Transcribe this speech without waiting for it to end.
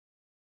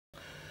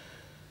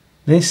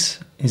This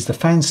is the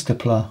Fan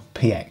Stippler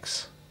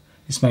PX.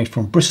 It's made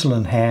from bristle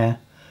and hair.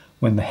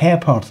 When the hair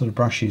part of the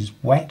brush is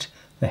wet,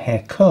 the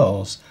hair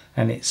curls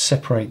and it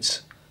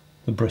separates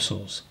the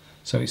bristles.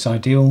 So it's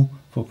ideal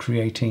for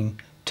creating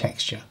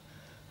texture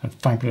and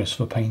fabulous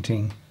for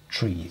painting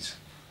trees.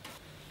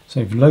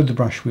 So if you load the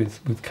brush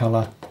with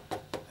colour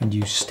and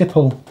you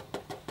stipple,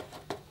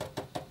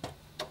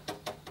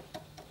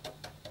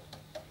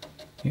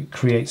 it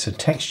creates a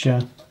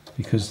texture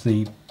because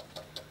the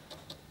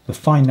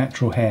fine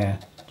natural hair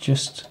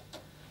just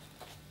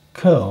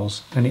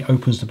curls and it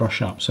opens the brush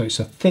up. So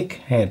it's a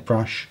thick haired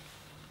brush,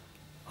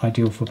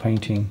 ideal for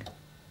painting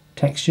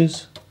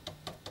textures,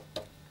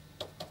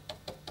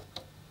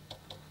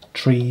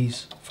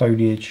 trees,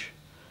 foliage.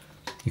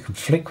 You can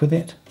flick with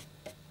it,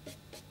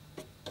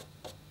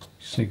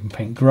 so you can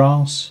paint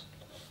grass,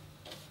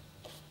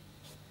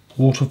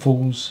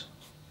 waterfalls,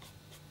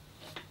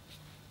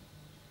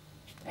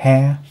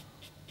 hair.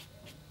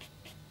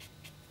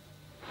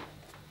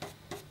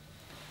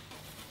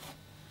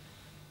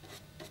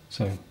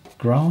 So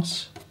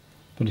grass,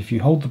 but if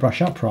you hold the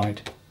brush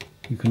upright,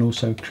 you can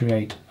also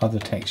create other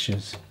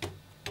textures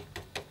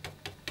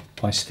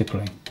by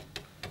stippling.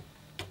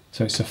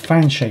 So it's a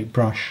fan-shaped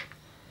brush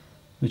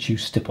that you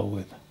stipple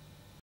with.